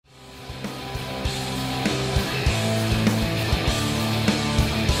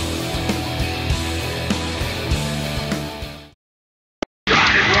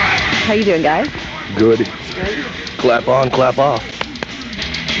How you doing, guys? Good. Clap on, clap off.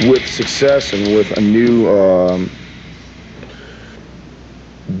 With success and with a new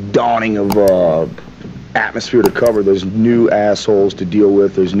dawning of atmosphere to cover, there's new assholes to deal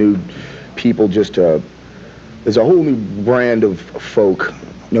with, there's new people just to... There's a whole new brand of folk,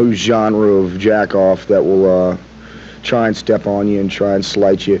 no genre of jack-off that will try and step on you and try and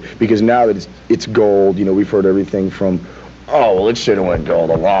slight you. Because now that it's gold, you know, we've heard everything from, oh, well, it should have went gold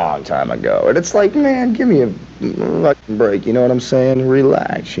a long time ago. And it's like, man, give me a fucking break, you know what I'm saying?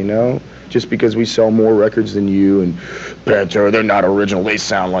 Relax, you know? Just because we sell more records than you and pantera, they're not original, they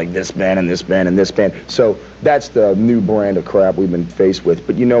sound like this band and this band and this band. So that's the new brand of crap we've been faced with.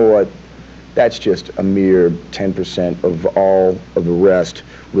 But you know what? That's just a mere 10% of all of the rest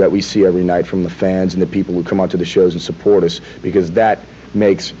that we see every night from the fans and the people who come out to the shows and support us, because that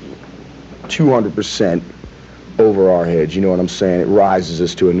makes 200% over our heads, you know what I'm saying? It rises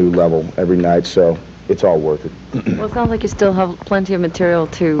us to a new level every night, so it's all worth it. Well, it sounds like you still have plenty of material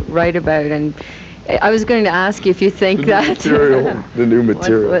to write about, and I was going to ask you if you think the new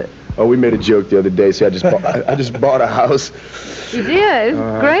material. Oh, we made a joke the other day. See, I just bought a house. You did?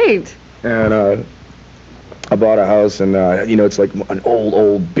 Great. And I bought a house, and you know, it's like an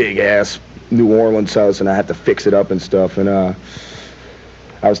old, big-ass New Orleans house, and I have to fix it up and stuff. And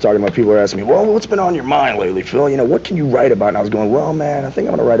I was talking to my people who were asking me, well, what's been on your mind lately, Phil? You know, what can you write about? And I was going, well, man, I think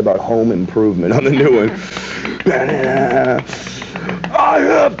I'm going to write about home improvement on the new one. I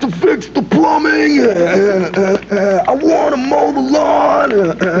have to fix the plumbing. I want to mow the lawn.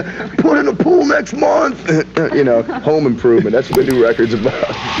 Put in a pool next month. You know, home improvement. That's what the new record's about.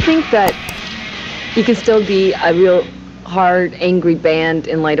 I think that you can still be a real hard, angry band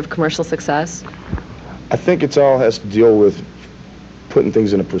in light of commercial success. I think it's all has to deal with putting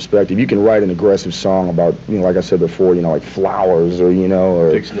things into perspective. You can write an aggressive song about, you know, like I said before, you know, like flowers, or, you know,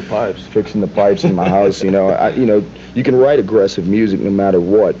 or fixing the pipes in my house, you know. You know, you can write aggressive music no matter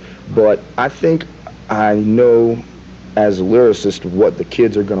what, but I think I know as a lyricist what the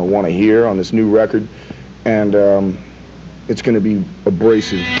kids are going to want to hear on this new record, and it's going to be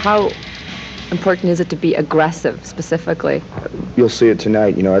abrasive. How important is it to be aggressive, specifically? You'll see it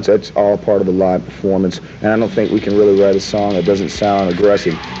tonight, you know, it's all part of the live performance, and I don't think we can really write a song that doesn't sound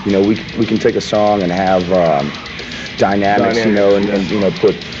aggressive. You know, we can take a song and have dynamics, you know, and you know,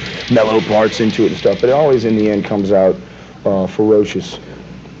 put mellow parts into it and stuff, but it always in the end comes out ferocious.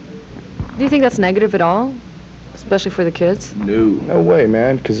 Do you think that's negative at all, especially for the kids? No way,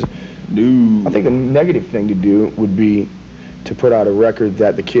 man, because I think the negative thing to do would be to put out a record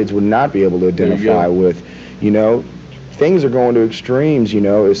that the kids would not be able to identify with. You know, things are going to extremes, you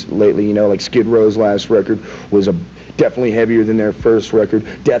know. Lately, you know, like Skid Row's last record was definitely heavier than their first record.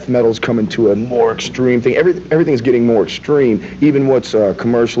 Death metal's coming to a more extreme thing. Everything's getting more extreme. Even what's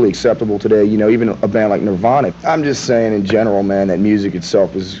commercially acceptable today, you know, even a band like Nirvana. I'm just saying in general, man, that music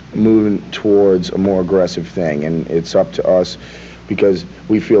itself is moving towards a more aggressive thing, and it's up to us, because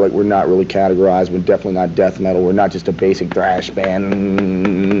we feel like we're not really categorized. We're definitely not death metal. We're not just a basic thrash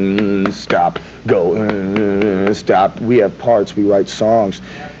band. Stop, go, stop. We have parts, we write songs.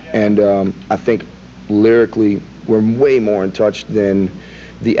 And I think lyrically, we're way more in touch than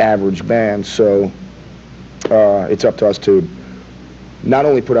the average band. So it's up to us to not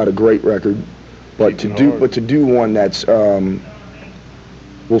only put out a great record, but to do one that's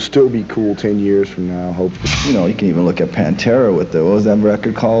will still be cool 10 years from now, hopefully. You know, you can even look at Pantera with what was that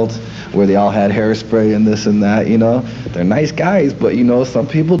record called, where they all had hairspray and this and that, you know. They're nice guys, but, you know, some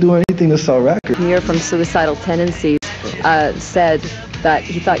people do anything to sell records. Here from Suicidal Tendencies said that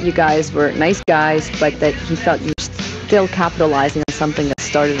he thought you guys were nice guys, but that he felt you were still capitalizing on something that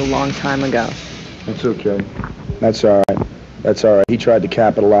started a long time ago. That's okay. That's all right. That's all right. He tried to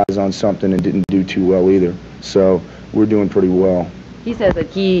capitalize on something and didn't do too well either. So we're doing pretty well. He says that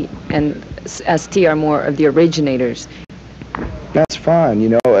he and ST are more of the originators. That's fine, you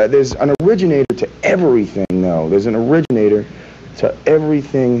know. There's an originator to everything, though. There's an originator to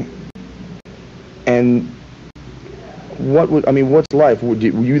everything. And what's life? Were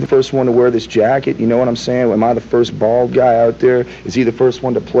you the first one to wear this jacket? You know what I'm saying? Am I the first bald guy out there? Is he the first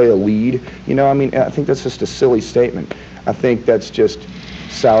one to play a lead? You know, I mean, I think that's just a silly statement. I think that's just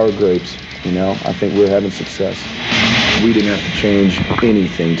sour grapes, you know. I think we're having success. We didn't have to change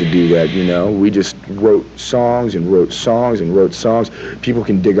anything to do that, you know. We just wrote songs and wrote songs and wrote songs. People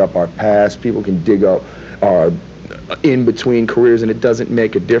can dig up our past. People can dig up our in-between careers, and it doesn't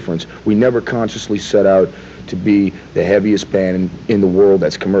make a difference. We never consciously set out to be the heaviest band in the world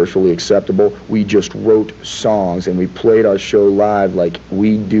that's commercially acceptable. We just wrote songs, and we played our show live like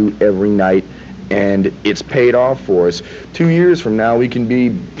we do every night, and it's paid off for us. 2 years from now, we can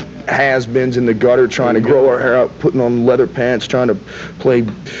be has-beens in the gutter trying to grow our hair out, putting on leather pants, trying to play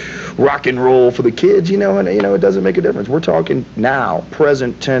rock and roll for the kids, you know, and, you know, it doesn't make a difference. We're talking now,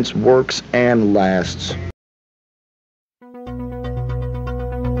 present tense, works and lasts.